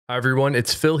Hi everyone,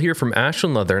 it's Phil here from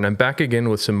Ashland Leather, and I'm back again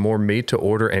with some more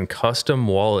made-to-order and custom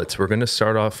wallets. We're going to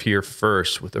start off here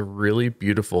first with a really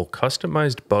beautiful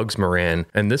customized Bugs Moran,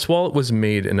 and this wallet was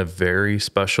made in a very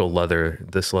special leather.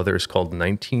 This leather is called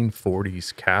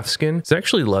 1940's calfskin. It's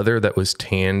actually leather that was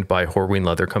tanned by Horween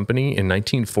Leather Company in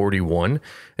 1941,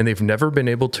 and they've never been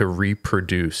able to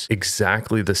reproduce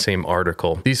exactly the same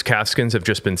article. These calfskins have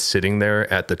just been sitting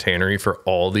there at the tannery for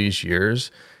all these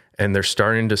years, and they're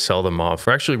starting to sell them off.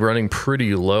 We're actually running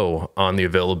pretty low on the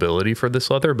availability for this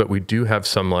leather, but we do have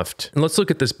some left. And let's look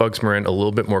at this Bugs Moran a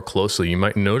little bit more closely. You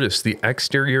might notice the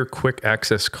exterior quick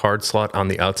access card slot on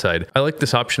the outside. I like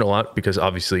this option a lot because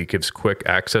obviously it gives quick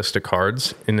access to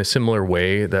cards in a similar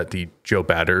way that the Joe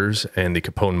Batters and the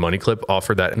Capone Money Clip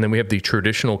offer that. And then we have the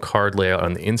traditional card layout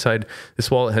on the inside. This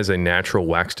wallet has a natural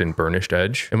waxed and burnished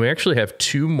edge. And we actually have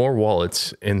two more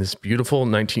wallets in this beautiful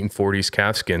 1940s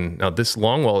calfskin. Now this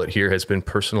long wallet here has been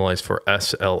personalized for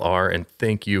SLR, and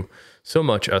thank you so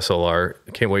much, SLR.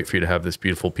 I can't wait for you to have this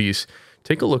beautiful piece.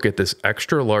 Take a look at this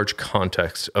extra large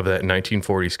context of that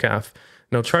 1940s calf.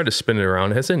 And I'll try to spin it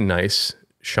around. It has a nice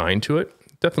shine to it.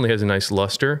 Definitely has a nice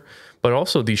luster, but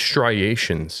also these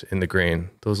striations in the grain,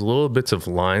 those little bits of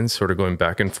lines sort of going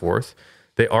back and forth.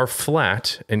 They are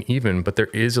flat and even, but there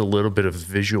is a little bit of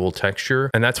visual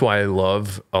texture. And that's why I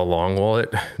love a long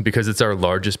wallet, because it's our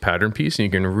largest pattern piece and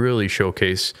you can really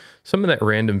showcase some of that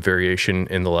random variation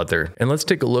in the leather. And let's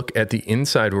take a look at the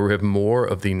inside where we have more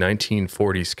of the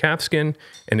 1940s calfskin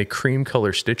and a cream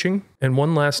color stitching. And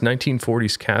one last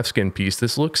 1940s calfskin piece.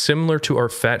 This looks similar to our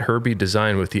Fat Herbie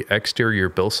design with the exterior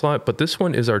bill slot, but this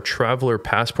one is our traveler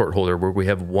passport holder where we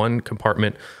have one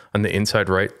compartment on the inside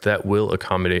right that will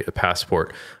accommodate a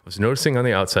passport. I was noticing on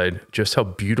the outside just how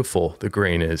beautiful the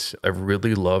grain is. I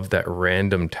really love that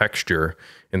random texture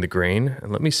in the grain.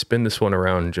 And let me spin this one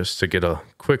around just to get a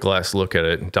quick last look at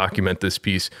it and document this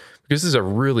piece, because this is a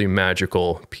really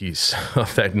magical piece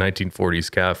of that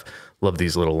 1940s calf. Love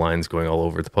these little lines going all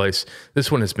over the place.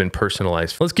 This one has been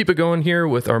personalized. Let's keep it going here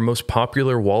with our most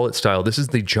popular wallet style. This is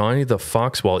the Johnny the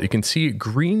Fox wallet. You can see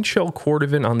green shell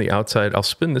Cordovan on the outside. I'll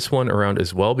spin this one around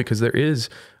as well because there is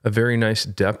a very nice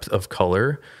depth of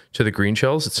color to the green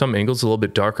shells. At some angles a little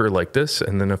bit darker like this,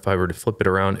 and then if I were to flip it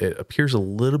around, it appears a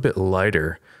little bit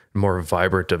lighter, more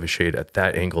vibrant of a shade at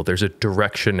that angle. There's a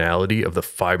directionality of the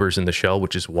fibers in the shell,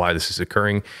 which is why this is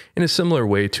occurring in a similar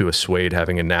way to a suede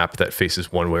having a nap that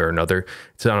faces one way or another.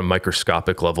 It's on a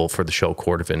microscopic level for the shell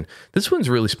Cordovan. This one's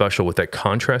really special with that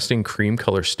contrasting cream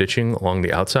color stitching along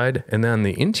the outside. And then on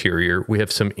the interior, we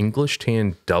have some English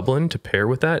tan Dublin to pair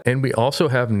with that. And we also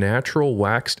have natural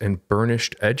waxed and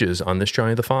burnished edges on this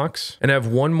Johnny the Fox. And I have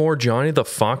one more Johnny the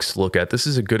Fox to look at. This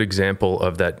is a good example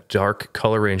of that dark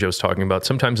color range I was talking about.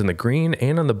 Sometimes in the green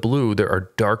and on the blue, there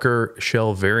are darker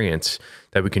shell variants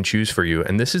that we can choose for you.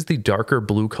 And this is the darker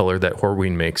blue color that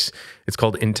Horween makes. It's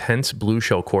called Intense Blue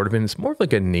Shell Cordovan. It's more of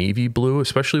like a navy blue,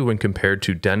 especially when compared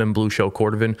to Denim Blue Shell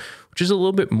Cordovan, which is a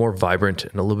little bit more vibrant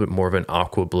and a little bit more of an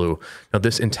aqua blue. Now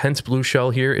this intense blue shell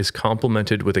here is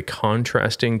complemented with a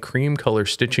contrasting cream color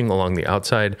stitching along the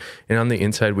outside. And on the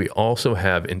inside, we also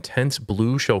have intense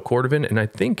blue shell Cordovan. And I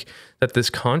think that this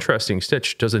contrasting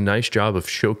stitch does a nice job of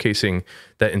showcasing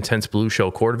that intense blue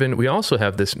shell Cordovan. We also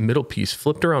have this middle piece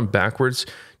flipped around backwards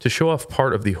to show off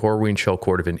part of the Horween shell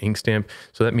Cordovan ink stamp.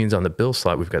 So that means on the bill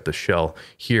slot, we've got the shell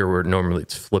here where normally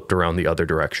it's flipped around the other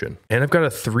direction. And I've got a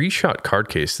 3-shot card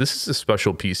case. This is a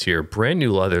special piece here, brand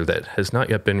new leather that has not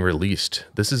yet been released.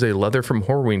 This is a leather from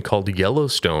Horween called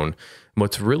Yellowstone.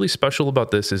 What's really special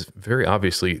about this is very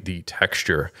obviously the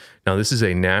texture. Now this is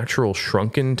a natural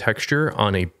shrunken texture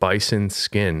on a bison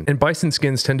skin. And bison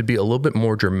skins tend to be a little bit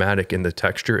more dramatic in the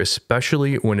texture,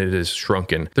 especially when it is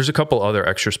shrunken. There's a couple other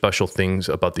extra special things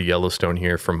about the Yellowstone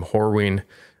here from Horween.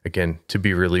 Again, to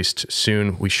be released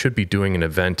soon. We should be doing an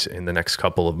event in the next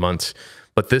couple of months.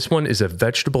 But this one is a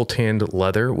vegetable tanned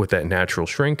leather with that natural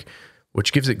shrink,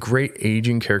 which gives it great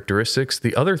aging characteristics.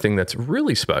 The other thing that's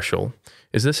really special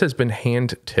is this has been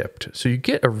hand tipped. So you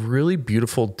get a really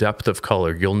beautiful depth of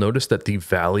color. You'll notice that the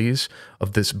valleys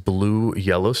of this blue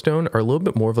Yellowstone are a little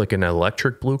bit more of like an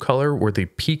electric blue color, where the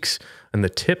peaks and the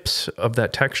tips of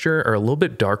that texture are a little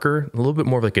bit darker, a little bit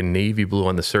more of like a navy blue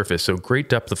on the surface. So great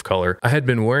depth of color. I had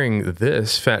been wearing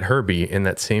this Fat Herbie in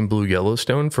that same blue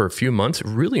Yellowstone for a few months.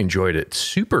 Really enjoyed it.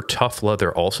 Super tough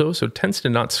leather also, so it tends to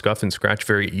not scuff and scratch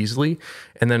very easily.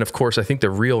 And then of course, I think the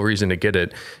real reason to get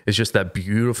it is just that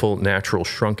beautiful natural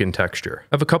shrunken texture.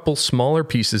 I have a couple smaller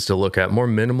pieces to look at, more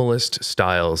minimalist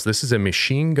styles. This is a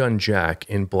machine gun jack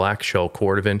in black shell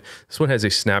Cordovan. This one has a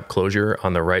snap closure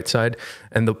on the right side.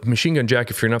 And the machine gun jack,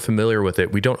 if you're not familiar with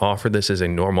it, we don't offer this as a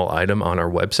normal item on our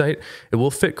website. It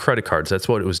will fit credit cards. That's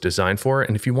what it was designed for.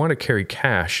 And if you want to carry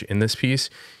cash in this piece,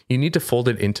 you need to fold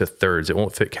it into thirds. It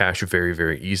won't fit cash very,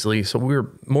 very easily. So we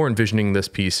were more envisioning this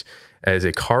piece as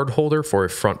a card holder for a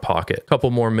front pocket. A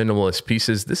couple more minimalist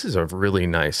pieces. This is a really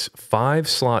nice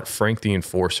 5-slot Frank the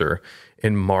Enforcer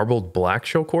in marbled black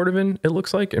shell Cordovan, it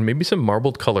looks like, and maybe some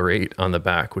marbled color 8 on the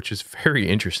back, which is very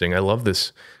interesting. I love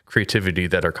this creativity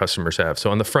that our customers have.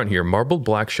 So on the front here, marbled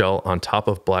black shell on top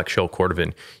of black shell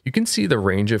Cordovan. You can see the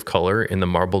range of color in the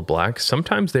marbled black.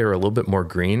 Sometimes they are a little bit more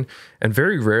green, and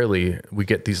very rarely we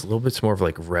get these little bits more of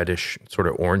like reddish, sort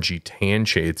of orangey tan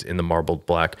shades in the marbled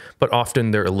black, but often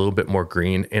they're a little bit more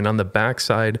green. And on the back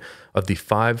side of the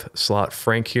 5-slot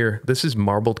Frank here, this is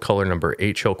marbled color number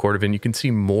 8 shell Cordovan. You can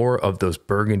see more of those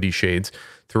burgundy shades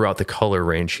throughout the color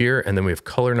range here. And then we have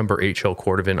color number 8 shell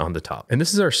Cordovan on the top. And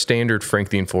this is our standard Frank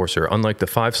the Enforcer. Unlike the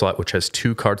 5-slot, which has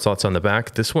 2 card slots on the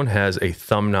back, this one has a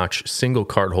thumb notch single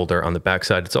card holder on the back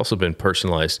side. It's also been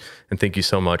personalized. And thank you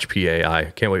so much,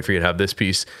 PAI. Can't wait for you to have this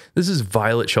piece. This is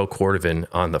violet shell Cordovan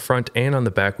on the front and on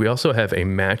the back. We also have a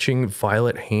matching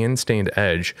violet hand stained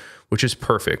edge, which is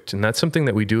perfect. And that's something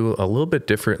that we do a little bit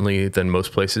differently than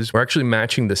most places. We're actually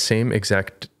matching the same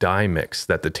exact dye mix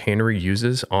that the tannery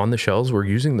uses on the shells. We're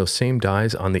using those same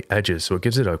dyes on the edges, so it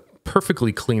gives it a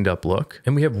perfectly cleaned up look.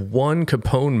 And we have one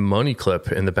Capone money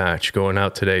clip in the batch going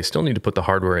out today. Still need to put the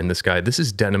hardware in this guy. This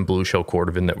is denim blue shell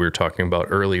Cordovan that we were talking about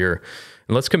earlier.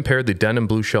 And let's compare the denim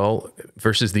blue shell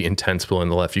versus the intense blue on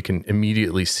the left. You can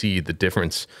immediately see the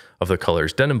difference of the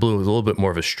colors. Denim blue is a little bit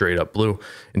more of a straight up blue.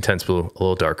 Intense blue, a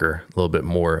little darker, a little bit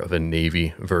more of a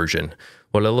navy version.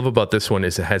 What I love about this one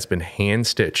is it has been hand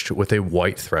stitched with a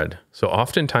white thread. So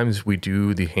oftentimes we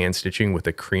do the hand stitching with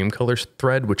a cream color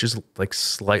thread, which is like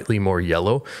slightly more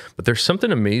yellow, but there's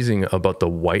something amazing about the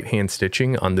white hand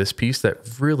stitching on this piece that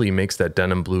really makes that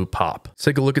denim blue pop. Let's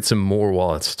take a look at some more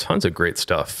wallets. Tons of great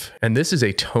stuff. And this is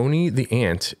a Tony the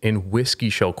Ant in whiskey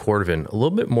shell Cordovan, a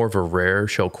little bit more of a rare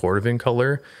shell Cordovan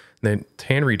color. The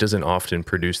tannery doesn't often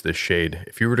produce this shade.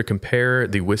 If you were to compare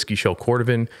the whiskey shell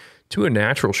Cordovan to a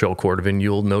natural shell Cordovan,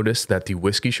 you'll notice that the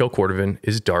whiskey shell Cordovan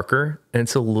is darker and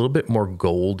it's a little bit more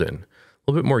golden,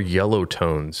 a little bit more yellow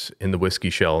tones in the whiskey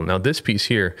shell. Now this piece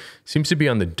here seems to be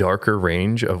on the darker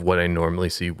range of what I normally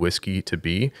see whiskey to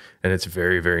be, and it's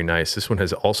very, very nice. This one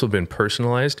has also been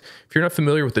personalized. If you're not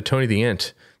familiar with the Tony the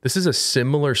Ant, this is a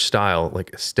similar style, like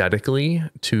aesthetically,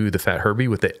 to the Fat Herbie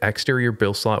with the exterior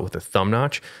bill slot with a thumb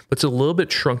notch, but it's a little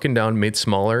bit shrunken down, made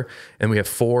smaller, and we have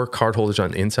 4 card holders on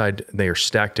the inside. They are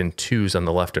stacked in 2s on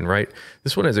the left and right.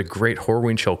 This one has a great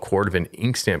Horween shell Cordovan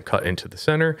ink stamp cut into the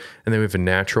center, and then we have a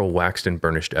natural waxed and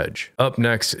burnished edge. Up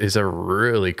next is a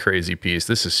really crazy piece.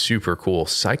 This is super cool.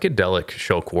 Psychedelic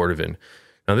shell Cordovan.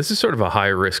 Now, this is sort of a high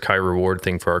risk, high reward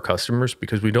thing for our customers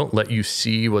because we don't let you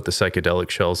see what the psychedelic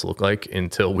shells look like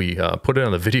until we put it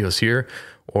on the videos here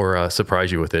or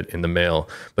surprise you with it in the mail.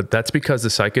 But that's because the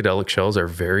psychedelic shells are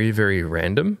very, very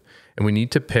random, and we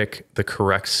need to pick the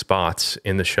correct spots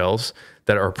in the shells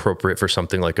that are appropriate for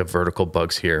something like a vertical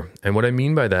bugs here. And what I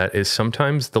mean by that is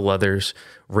sometimes the leathers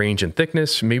range in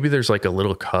thickness. Maybe there's like a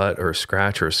little cut or a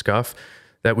scratch or a scuff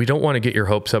that we don't want to get your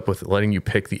hopes up with letting you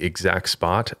pick the exact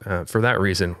spot. For that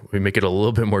reason, we make it a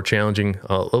little bit more challenging,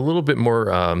 a little bit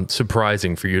more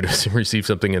surprising for you to receive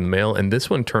something in the mail. And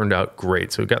this one turned out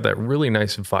great. So we got that really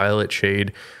nice violet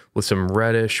shade with some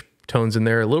reddish tones in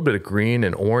there, a little bit of green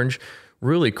and orange.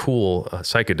 Really cool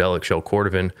psychedelic shell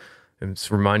Cordovan. And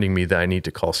it's reminding me that I need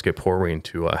to call Skip Horween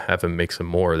to have him make some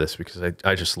more of this because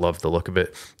I just love the look of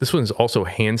it. This one's also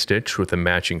hand stitched with a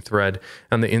matching thread.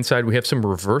 On the inside, we have some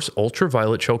reverse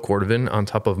ultraviolet shell Cordovan on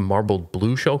top of marbled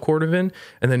blue shell Cordovan,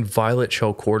 and then violet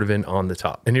shell Cordovan on the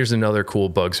top. And here's another cool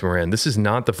Bugs Moran. This is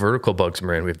not the vertical Bugs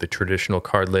Moran. We have the traditional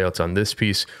card layouts on this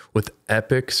piece with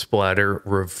epic splatter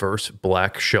reverse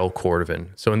black shell Cordovan.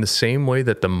 So in the same way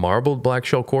that the marbled black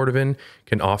shell Cordovan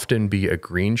can often be a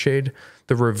green shade,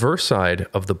 the reverse side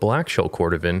of the black shell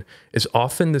Cordovan is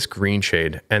often this green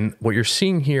shade. And what you're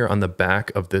seeing here on the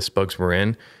back of this Bugs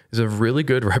Moran is a really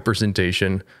good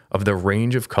representation of the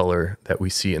range of color that we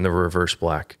see in the reverse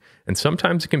black. And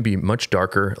sometimes it can be much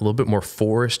darker, a little bit more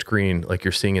forest green, like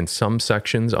you're seeing in some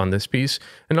sections on this piece.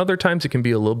 And other times it can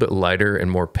be a little bit lighter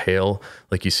and more pale,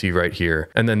 like you see right here.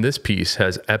 And then this piece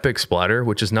has epic splatter,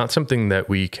 which is not something that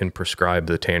we can prescribe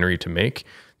the tannery to make.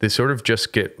 They sort of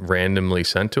just get randomly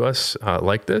sent to us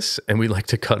like this, and we like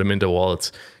to cut them into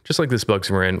wallets, just like this Bugs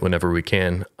Moran whenever we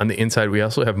can. On the inside, we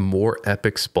also have more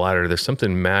epic splatter. There's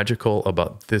something magical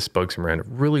about this Bugs Moran.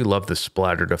 Really love the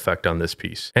splattered effect on this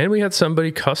piece. And we had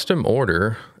somebody custom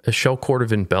order a shell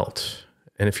Cordovan belt.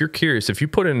 And if you're curious, if you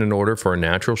put in an order for a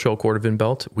natural shell Cordovan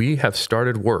belt, we have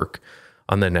started work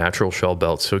on the natural shell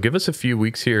belt. So give us a few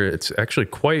weeks here. It's actually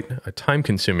quite time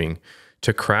consuming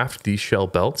to craft these shell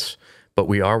belts, but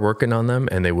we are working on them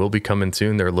and they will be coming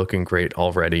soon. They're looking great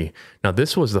already. Now,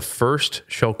 this was the first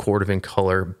shell Cordovan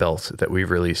color belt that we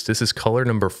released. This is color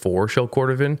number 4 shell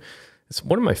Cordovan. It's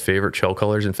one of my favorite shell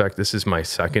colors. In fact, this is my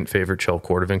second favorite shell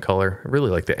Cordovan color. I really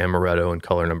like the amaretto in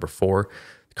color number 4.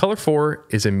 Color 4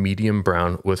 is a medium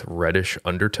brown with reddish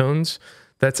undertones.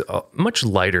 That's much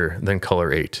lighter than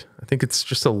color 8. I think it's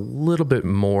just a little bit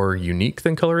more unique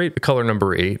than color 8. The color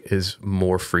number 8 is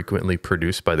more frequently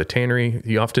produced by the tannery.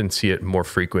 You often see it more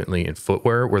frequently in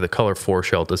footwear, where the color 4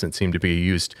 shell doesn't seem to be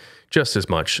used just as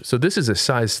much. So this is a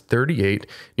size 38.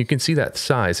 You can see that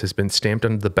size has been stamped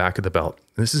onto the back of the belt.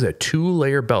 This is a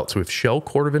 2-layer belt. So we have shell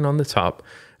Cordovan on the top,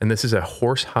 and this is a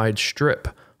horsehide strip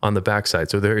on the backside.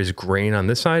 So there is grain on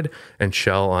this side and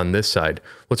shell on this side.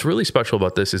 What's really special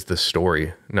about this is the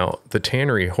story. Now, the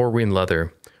tannery, Horween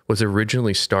Leather, was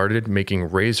originally started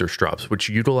making razor strops, which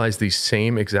utilize these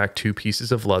same exact 2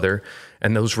 pieces of leather.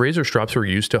 And those razor strops were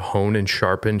used to hone and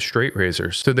sharpen straight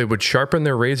razors. So they would sharpen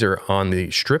their razor on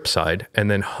the strip side and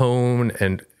then hone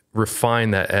and refine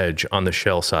that edge on the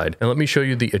shell side. And let me show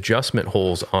you the adjustment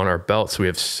holes on our belt. So we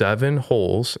have 7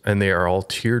 holes and they are all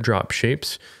teardrop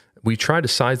shapes. We try to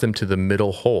size them to the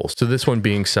middle holes. So this one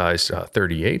being sized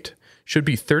 38, should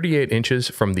be 38 inches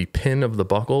from the pin of the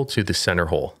buckle to the center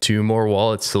hole. 2 more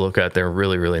wallets to look at. They're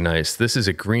really, really nice. This is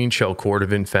a green shell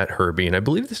Cordovan Fat Herbie, and I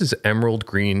believe this is emerald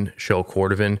green shell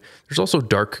Cordovan. There's also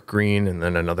dark green and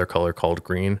then another color called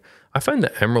green. I find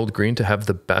the emerald green to have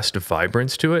the best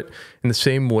vibrance to it, in the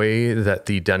same way that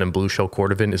the denim blue shell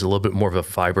Cordovan is a little bit more of a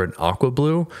vibrant aqua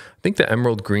blue. I think the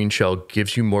emerald green shell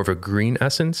gives you more of a green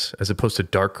essence as opposed to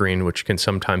dark green, which can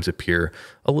sometimes appear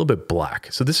a little bit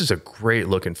black. So this is a great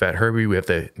looking Fat Herbie. We have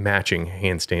the matching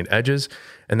hand stained edges,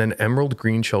 and then emerald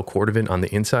green shell Cordovan on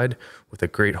the inside with a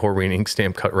great Horween ink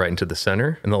stamp cut right into the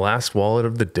center. And the last wallet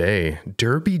of the day,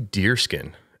 Derby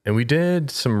Deerskin. And we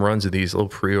did some runs of these little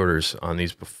pre-orders on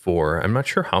these before. I'm not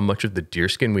sure how much of the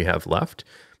deerskin we have left,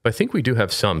 but I think we do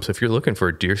have some. So if you're looking for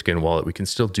a deerskin wallet, we can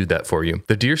still do that for you.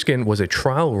 The deerskin was a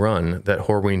trial run that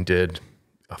Horween did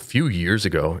a few years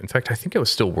ago. In fact, I think I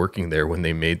was still working there when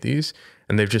they made these,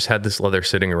 and they've just had this leather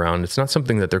sitting around. It's not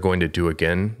something that they're going to do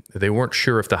again. They weren't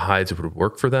sure if the hides would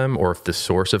work for them or if the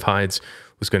source of hides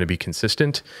was going to be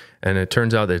consistent. And it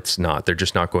turns out that it's not. They're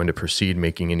just not going to proceed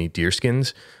making any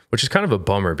deerskins, which is kind of a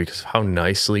bummer because of how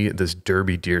nicely this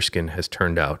Derby deerskin has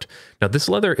turned out. Now, this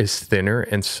leather is thinner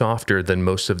and softer than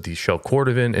most of the shell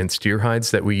Cordovan and steer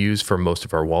hides that we use for most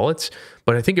of our wallets,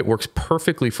 but I think it works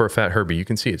perfectly for a Fat Herbie. You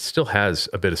can see it still has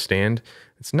a bit of stand.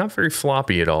 It's not very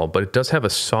floppy at all, but it does have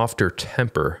a softer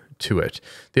temper to it.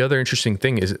 The other interesting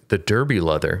thing is the Derby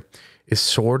leather is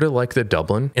sort of like the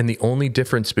Dublin, and the only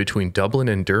difference between Dublin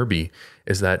and Derby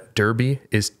is that Derby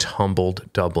is tumbled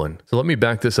Dublin. So let me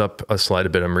back this up a slide a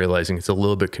bit. I'm realizing it's a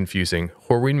little bit confusing.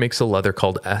 Horween makes a leather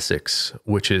called Essex,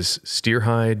 which is steer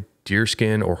hide,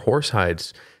 deerskin, or horse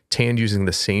hides tanned using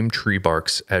the same tree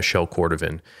barks as shell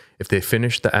Cordovan. If they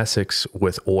finish the Essex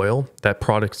with oil, that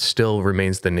product still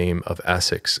remains the name of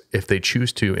Essex. If they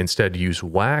choose to instead use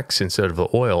wax instead of the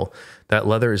oil, that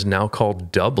leather is now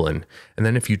called Dublin. And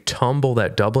then if you tumble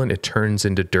that Dublin, it turns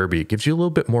into Derby. It gives you a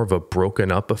little bit more of a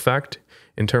broken up effect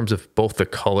in terms of both the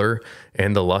color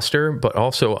and the luster, but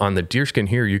also on the deerskin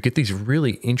here, you get these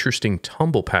really interesting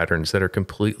tumble patterns that are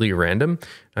completely random.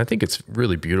 I think it's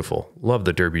really beautiful. Love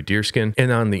the Derby deerskin.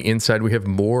 And on the inside, we have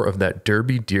more of that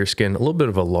Derby deerskin, a little bit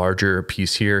of a larger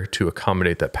piece here to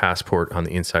accommodate that passport on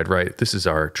the inside right. This is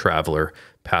our traveler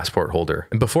passport holder.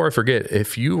 And before I forget,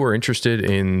 if you were interested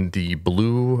in the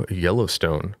blue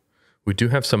Yellowstone, we do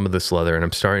have some of this leather, and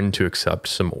I'm starting to accept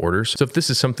some orders. So if this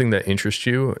is something that interests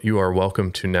you, you are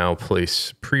welcome to now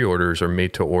place pre-orders or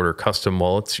made-to-order custom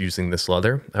wallets using this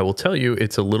leather. I will tell you,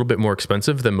 it's a little bit more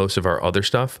expensive than most of our other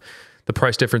stuff. The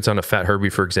price difference on a Fat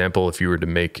Herbie, for example, if you were to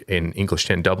make an English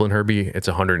tan Dublin Herbie, it's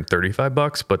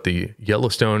 $135, but the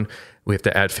Yellowstone, we have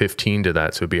to add 15 to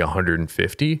that, so it'd be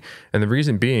 150. And the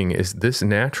reason being is this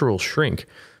natural shrink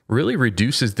really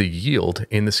reduces the yield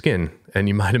in the skin. And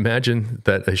you might imagine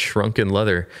that a shrunken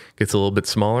leather gets a little bit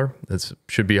smaller. That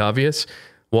should be obvious.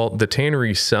 Well, the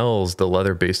tannery sells the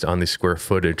leather based on the square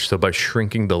footage. So by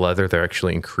shrinking the leather, they're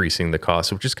actually increasing the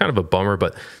cost, which is kind of a bummer,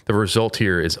 but the result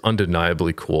here is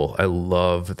undeniably cool. I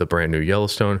love the brand new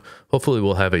Yellowstone. Hopefully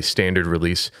we'll have a standard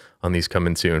release on these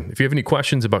coming soon. If you have any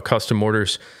questions about custom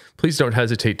orders, please don't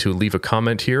hesitate to leave a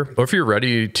comment here. Or if you're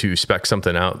ready to spec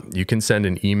something out, you can send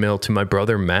an email to my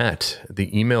brother, Matt.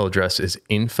 The email address is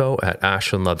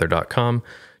info@ashlandleather.com.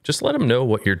 Just let him know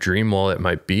what your dream wallet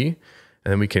might be,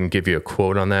 and then we can give you a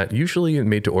quote on that. Usually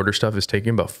made to order stuff is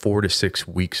taking about 4 to 6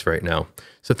 weeks right now.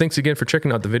 So thanks again for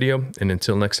checking out the video, and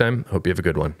until next time, hope you have a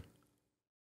good one.